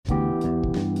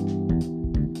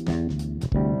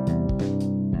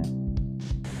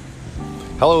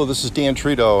Hello, this is Dan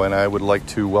Trito, and I would like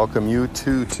to welcome you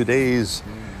to today's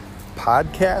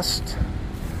podcast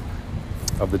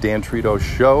of the Dan Trito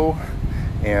Show.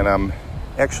 And I'm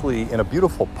actually in a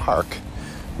beautiful park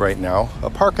right now, a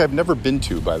park I've never been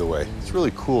to, by the way. It's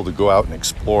really cool to go out and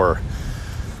explore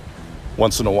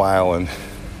once in a while, and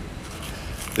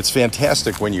it's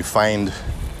fantastic when you find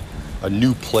a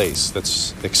new place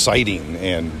that's exciting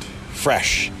and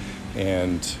fresh,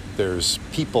 and there's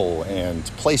people and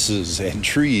places and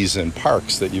trees and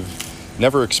parks that you've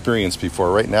never experienced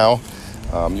before. Right now,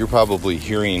 you're probably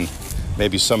hearing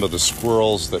maybe some of the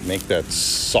squirrels that make that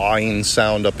sawing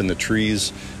sound up in the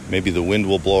trees. Maybe the wind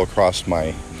will blow across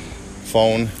my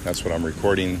phone. That's what I'm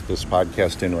recording this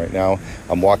podcast in right now.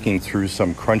 I'm walking through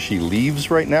some crunchy leaves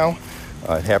right now.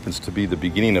 It happens to be the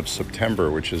beginning of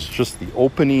September, which is just the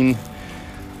opening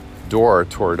door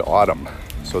toward autumn.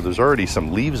 So there's already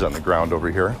some leaves on the ground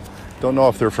over here. Don't know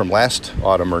if they're from last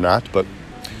autumn or not, but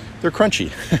they're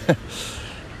crunchy.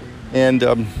 And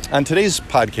on today's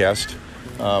podcast,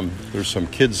 there's some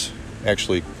kids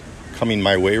actually coming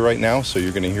my way right now, so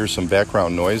you're going to hear some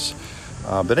background noise.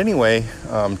 But anyway,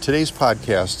 today's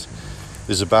podcast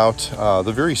is about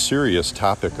the very serious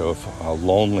topic of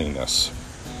loneliness.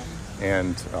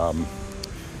 And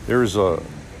there's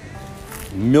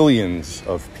millions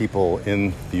of people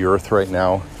in the earth right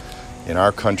now, in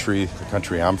our country, the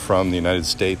country I'm from, the United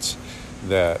States,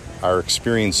 that are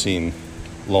experiencing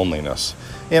loneliness.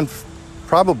 And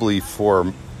probably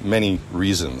for many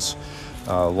reasons.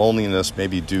 Loneliness may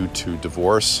be due to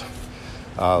divorce,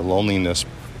 loneliness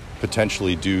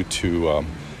potentially due to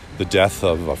the death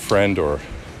of a friend or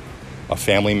a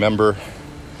family member,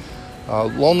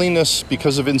 loneliness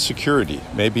because of insecurity,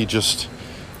 maybe just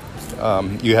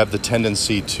you have the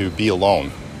tendency to be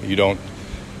alone. You don't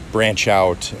branch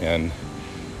out and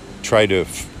try to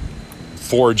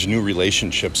forge new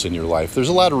relationships in your life. There's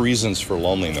a lot of reasons for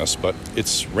loneliness, but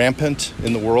it's rampant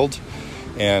in the world,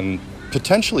 and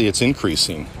potentially it's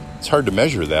increasing. It's hard to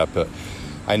measure that, but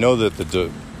I know that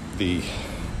the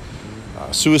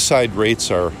suicide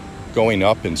rates are going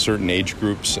up in certain age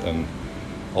groups, and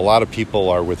a lot of people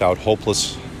are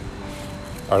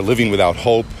living without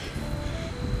hope.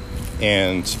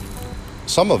 And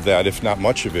some of that, if not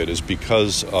much of it, is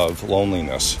because of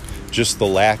loneliness, just the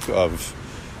lack of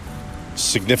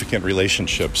significant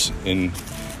relationships in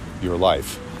your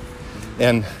life.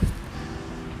 And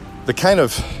the kind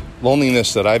of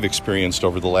loneliness that I've experienced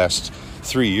over the last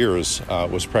 3 years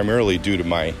was primarily due to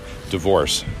my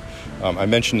divorce. I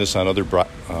mentioned this on other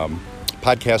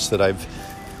podcasts that I've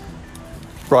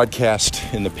broadcast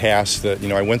in the past, that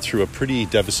I went through a pretty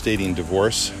devastating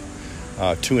divorce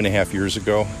 2.5 years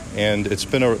ago, and it's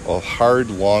been a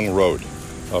hard, long road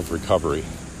of recovery.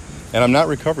 And I'm not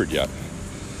recovered yet.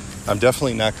 I'm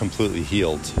definitely not completely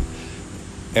healed.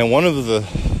 And one of the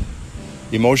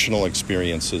emotional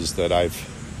experiences that I've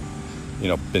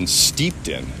been steeped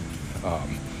in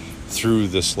through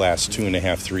this last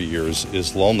 2.5-3 years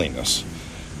is loneliness.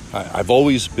 I've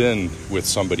always been with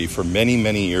somebody for many,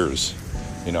 many years.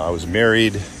 I was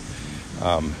married,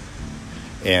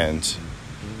 and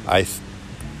I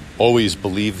always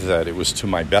believed that it was to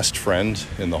my best friend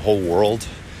in the whole world.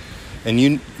 And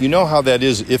you know how that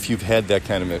is if you've had that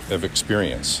kind of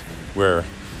experience where,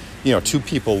 two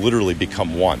people literally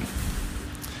become one.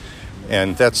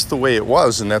 And that's the way it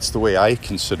was, and that's the way I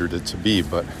considered it to be.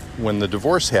 But when the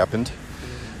divorce happened,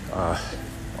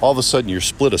 all of a sudden you're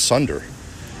split asunder,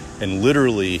 and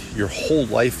literally your whole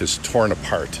life is torn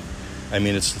apart. I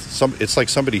mean, it's like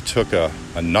somebody took a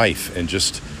knife and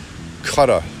just cut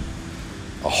a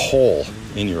hole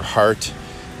in your heart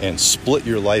and split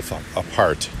your life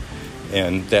apart.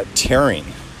 And that tearing,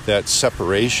 that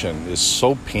separation is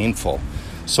so painful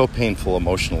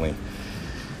emotionally.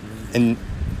 And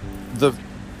the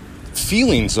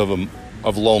feelings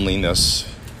of loneliness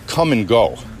come and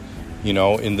go.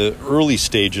 In the early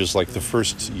stages, like the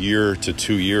first year to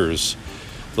 2 years,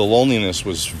 the loneliness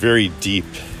was very deep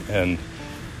and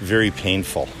very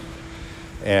painful.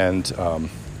 And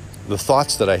the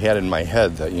thoughts that I had in my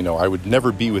head that, I would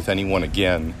never be with anyone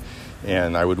again,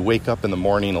 and I would wake up in the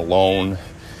morning alone,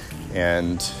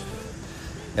 and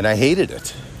I hated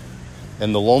it.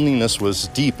 And the loneliness was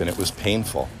deep and it was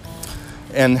painful.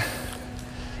 And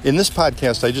in this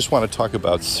podcast, I just want to talk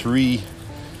about 3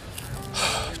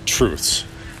 truths,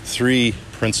 3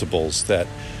 principles that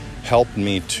helped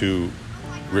me to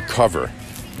recover.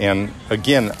 And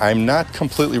again, I'm not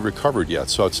completely recovered yet,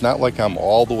 so it's not like I'm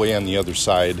all the way on the other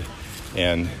side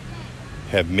and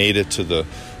have made it to the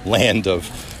land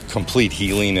of complete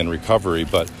healing and recovery,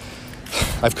 but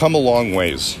I've come a long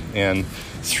ways. And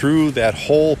through that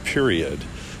whole period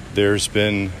there's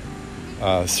been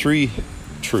 3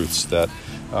 truths that,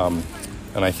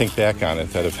 and I think back on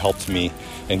it, that have helped me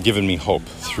and given me hope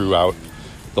throughout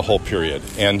the whole period.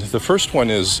 And the first one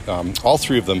is, all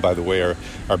 3 of them, by the way,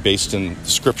 are based in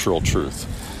scriptural truth.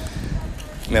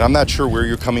 And I'm not sure where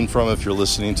you're coming from if you're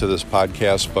listening to this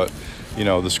podcast, but,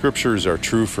 the scriptures are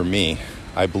true for me.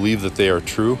 I believe that they are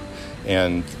true,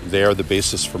 and they are the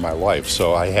basis for my life.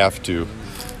 So I have to,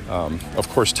 of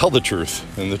course, tell the truth.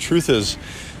 And the truth is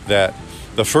that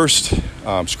the first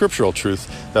scriptural truth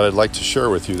that I'd like to share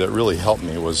with you that really helped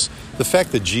me was the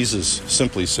fact that Jesus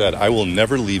simply said, "I will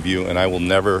never leave you and I will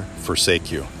never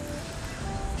forsake you."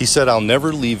 He said, "I'll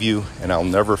never leave you and I'll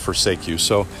never forsake you."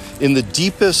 So in the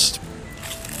deepest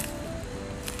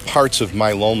parts of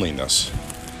my loneliness,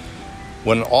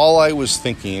 when all I was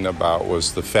thinking about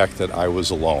was the fact that I was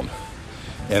alone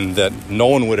and that no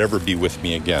one would ever be with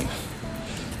me again,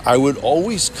 I would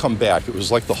always come back. It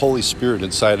was like the Holy Spirit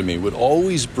inside of me would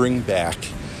always bring back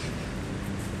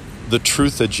the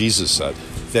truth that Jesus said,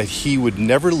 that he would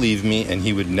never leave me and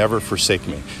he would never forsake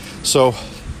me. So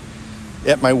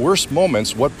at my worst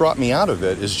moments, what brought me out of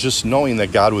it is just knowing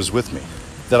that God was with me,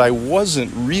 that I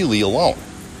wasn't really alone,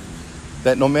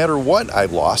 that no matter what I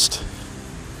lost,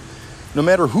 no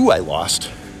matter who I lost,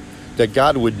 that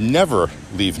God would never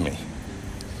leave me.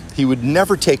 He would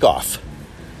never take off.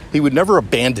 He would never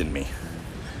abandon me.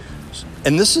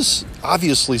 And this is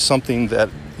obviously something that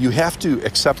you have to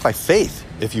accept by faith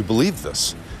if you believe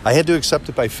this. I had to accept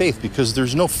it by faith because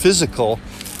there's no physical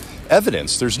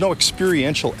evidence. There's no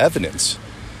experiential evidence,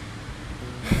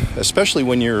 especially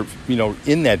when you're,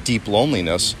 in that deep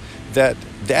loneliness, that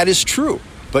is true.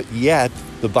 But yet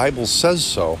the Bible says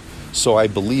so I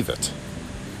believe it.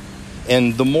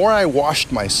 And the more I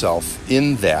washed myself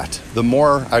in that, the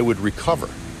more I would recover.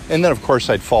 And then, of course,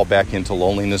 I'd fall back into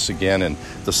loneliness again and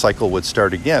the cycle would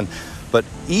start again. But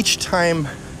each time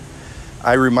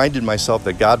I reminded myself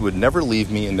that God would never leave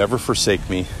me and never forsake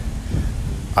me,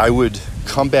 I would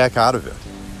come back out of it.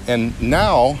 And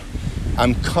now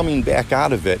I'm coming back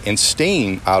out of it and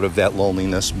staying out of that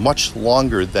loneliness much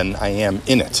longer than I am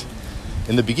in it.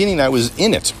 In the beginning, I was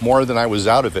in it more than I was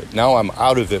out of it. Now I'm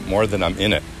out of it more than I'm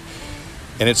in it.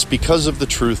 And it's because of the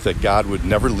truth that God would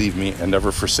never leave me and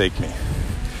never forsake me.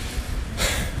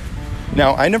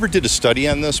 Now, I never did a study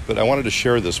on this, but I wanted to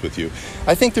share this with you.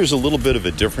 I think there's a little bit of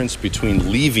a difference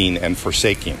between leaving and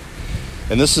forsaking.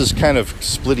 And this is kind of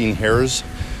splitting hairs,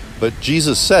 but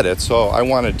Jesus said it, so I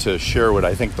wanted to share what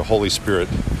I think the Holy Spirit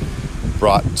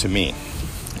brought to me.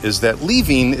 Is that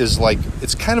leaving is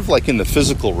it's kind of like in the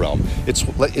physical realm.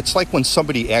 It's like when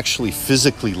somebody actually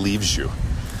physically leaves you,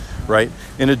 right?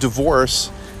 In a divorce,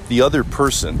 the other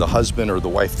person, the husband or the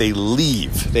wife, they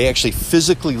leave. They actually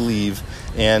physically leave,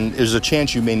 and there's a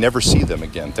chance you may never see them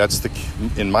again.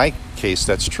 In my case,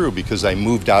 that's true because I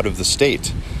moved out of the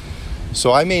state.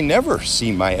 So I may never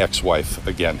see my ex-wife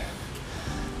again.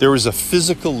 There was a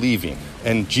physical leaving,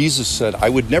 and Jesus said, I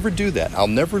would never do that. I'll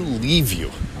never leave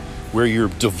you where you're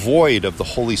devoid of the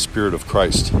Holy Spirit of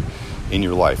Christ in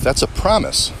your life. That's a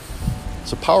promise.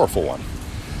 It's a powerful one.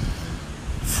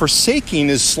 Forsaking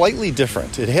is slightly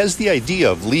different. It has the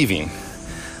idea of leaving,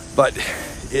 but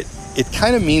it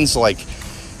kind of means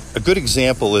a good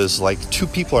example is two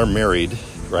people are married,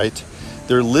 right?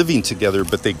 They're living together,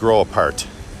 but they grow apart.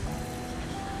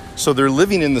 So they're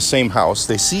living in the same house.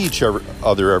 They see each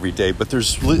other every day, but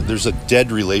there's a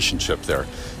dead relationship there.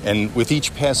 And with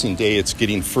each passing day, it's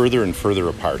getting further and further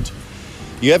apart.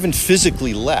 You haven't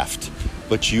physically left,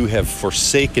 but you have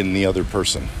forsaken the other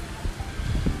person.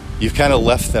 You've kind of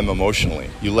left them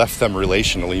emotionally. You left them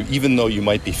relationally, even though you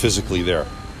might be physically there.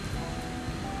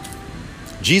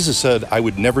 Jesus said, I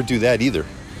would never do that either.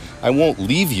 I won't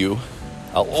leave you.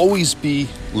 I'll always be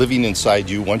living inside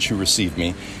you once you receive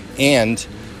me. And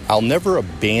I'll never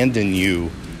abandon you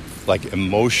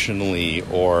emotionally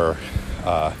or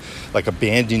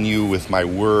abandon you with my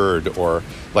word or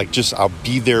I'll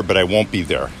be there, but I won't be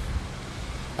there.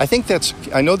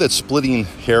 I know that's splitting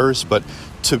hairs, but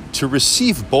to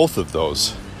receive both of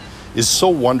those is so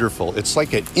wonderful. It's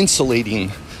like an insulating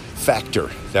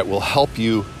factor that will help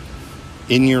you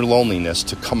in your loneliness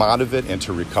to come out of it and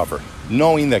to recover,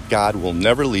 knowing that God will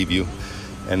never leave you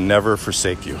and never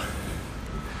forsake you.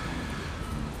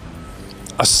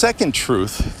 A second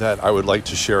truth that I would like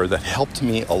to share that helped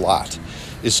me a lot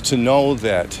is to know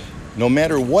that no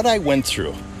matter what I went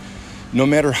through, no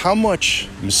matter how much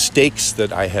mistakes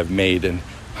that I have made and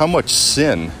how much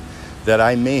sin that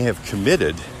I may have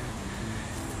committed,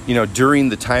 during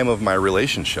the time of my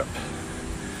relationship.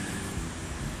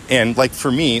 And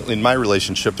for me, in my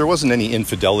relationship, there wasn't any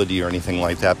infidelity or anything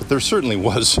like that, but there certainly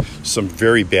was some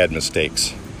very bad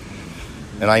mistakes.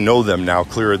 And I know them now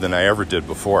clearer than I ever did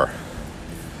before.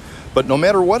 But no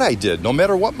matter what I did, no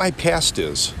matter what my past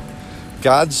is,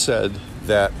 God said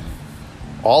that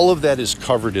all of that is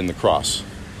covered in the cross.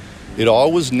 It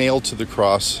all was nailed to the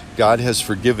cross. God has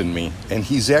forgiven me, and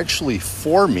he's actually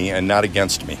for me and not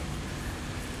against me.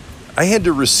 I had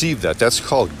to receive that. That's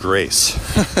called grace.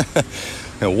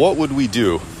 And what would we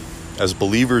do as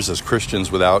believers, as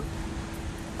Christians, without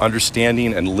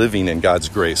understanding and living in God's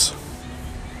grace?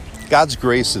 God's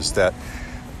grace is that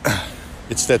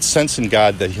it's that sense in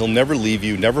God that he'll never leave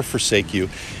you, never forsake you,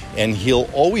 and he'll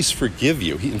always forgive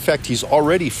you. In fact, he's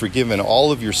already forgiven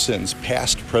all of your sins,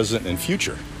 past, present, and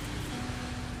future.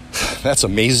 That's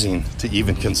amazing to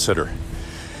even consider.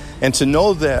 And to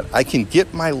know that I can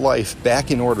get my life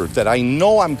back in order, that I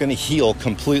know I'm going to heal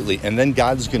completely, and then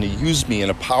God's going to use me in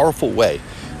a powerful way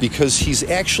because he's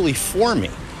actually for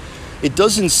me. It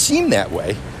doesn't seem that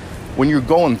way when you're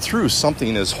going through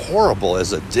something as horrible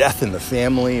as a death in the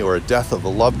family or a death of a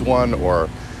loved one or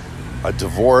a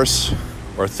divorce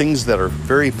or things that are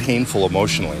very painful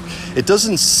emotionally. It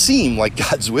doesn't seem like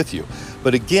God's with you.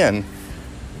 But again,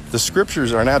 the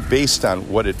scriptures are not based on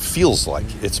what it feels like.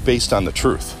 It's based on the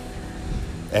truth.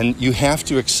 And you have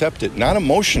to accept it, not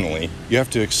emotionally, you have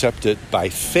to accept it by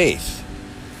faith.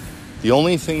 The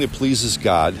only thing that pleases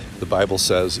God, the Bible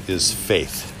says, is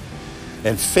faith.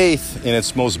 And faith in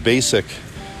its most basic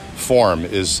form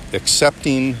is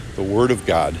accepting the Word of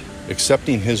God,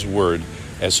 accepting his Word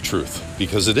as truth,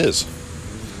 because it is.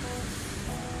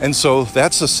 And so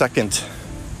that's the second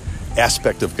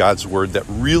aspect of God's Word that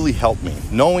really helped me,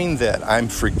 knowing that I'm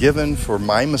forgiven for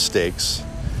my mistakes,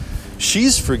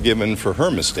 she's forgiven for her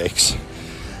mistakes,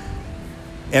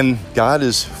 and God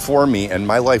is for me, and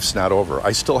my life's not over.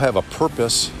 I still have a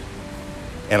purpose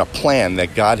and a plan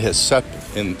that God has set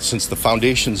since the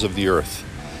foundations of the earth.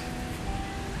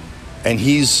 And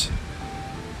he's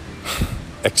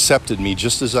accepted me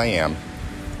just as I am.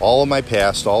 All of my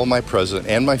past, all of my present,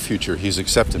 and my future, he's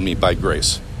accepted me by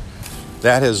grace.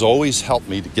 That has always helped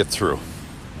me to get through.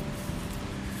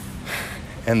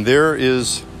 And there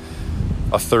is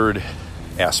a third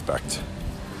aspect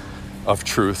of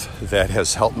truth that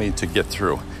has helped me to get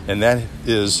through. And that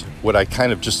is what I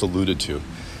kind of just alluded to,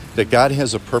 that God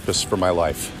has a purpose for my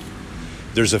life.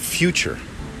 There's a future,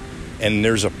 and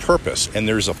there's a purpose, and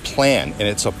there's a plan, and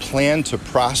it's a plan to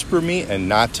prosper me and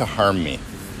not to harm me.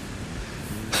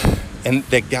 And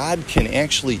that God can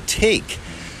actually take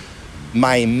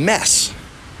my mess,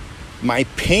 my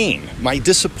pain, my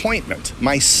disappointment,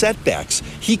 my setbacks.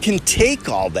 He can take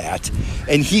all that,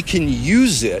 and he can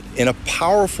use it in a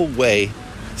powerful way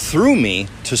through me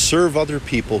to serve other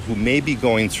people who may be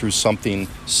going through something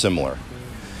similar.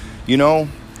 You know,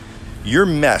 your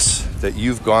mess that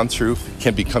you've gone through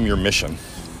can become your mission.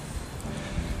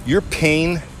 Your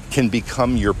pain can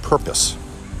become your purpose.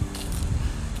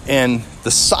 And the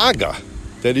saga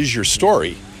that is your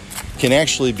story can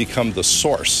actually become the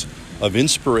source of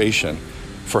inspiration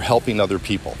for helping other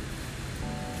people.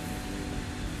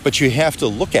 But you have to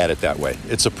look at it that way.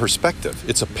 It's a perspective.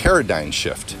 It's a paradigm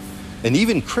shift. And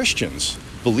even Christians,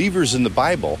 believers in the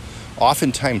Bible,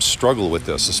 oftentimes struggle with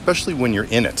this, especially when you're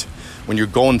in it. When you're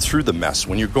going through the mess,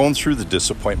 when you're going through the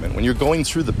disappointment, when you're going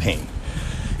through the pain.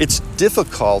 It's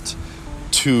difficult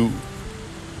to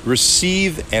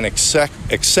receive and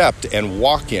accept and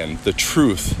walk in the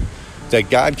truth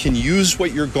that God can use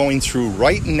what you're going through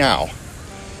right now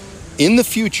in the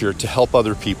future to help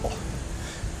other people.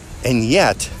 And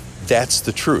yet, that's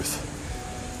the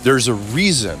truth. There's a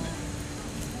reason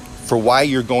for why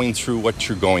you're going through what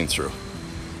you're going through.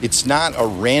 It's not a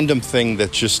random thing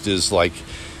that just is like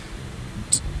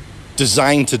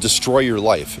designed to destroy your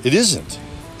life. It isn't.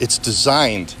 It's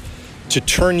designed to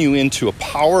turn you into a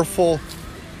powerful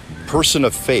person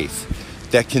of faith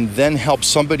that can then help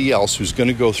somebody else who's going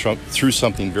to go through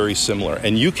something very similar.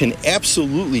 And you can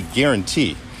absolutely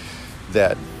guarantee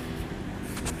that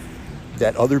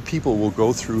other people will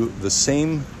go through the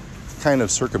same kind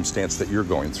of circumstance that you're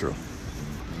going through.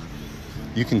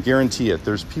 You can guarantee it.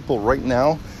 There's people right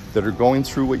now that are going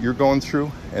through what you're going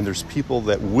through, and there's people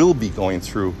that will be going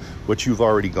through what you've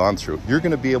already gone through. You're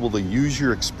going to be able to use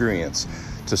your experience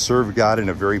to serve God in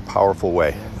a very powerful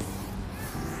way.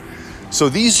 So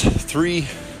these three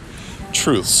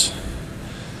truths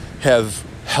have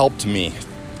helped me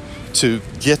to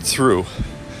get through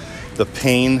the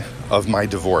pain of my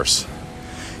divorce.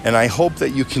 And I hope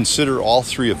that you consider all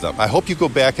three of them. I hope you go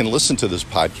back and listen to this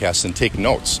podcast and take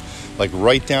notes. Like,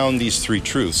 write down these three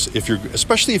truths,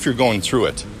 especially if you're going through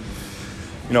it.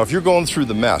 You know, if you're going through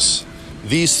the mess,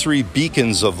 these three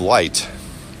beacons of light,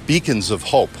 beacons of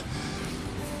hope,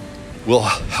 will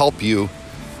help you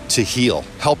to heal,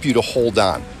 help you to hold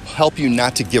on, help you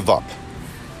not to give up,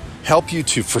 help you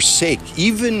to forsake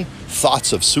even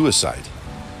thoughts of suicide,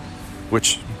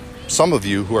 which some of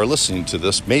you who are listening to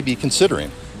this may be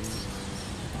considering.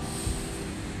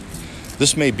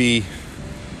 This may be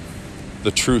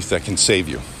the truth that can save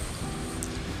you.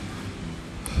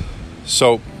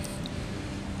 So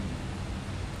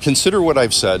consider what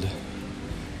I've said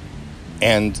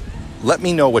and let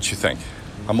me know what you think.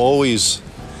 I'm always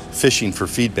fishing for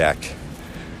feedback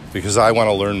because I want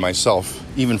to learn myself,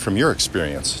 even from your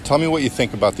experience. Tell me what you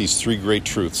think about these 3 great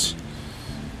truths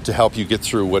to help you get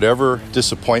through whatever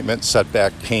disappointment,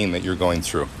 setback, pain that you're going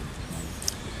through.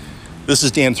 This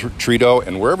is Dan Trito,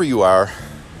 and wherever you are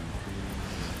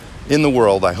in the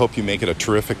world, I hope you make it a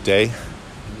terrific day.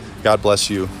 God bless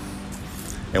you,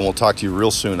 and we'll talk to you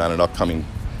real soon on an upcoming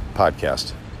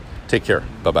podcast. Take care.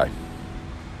 Bye-bye.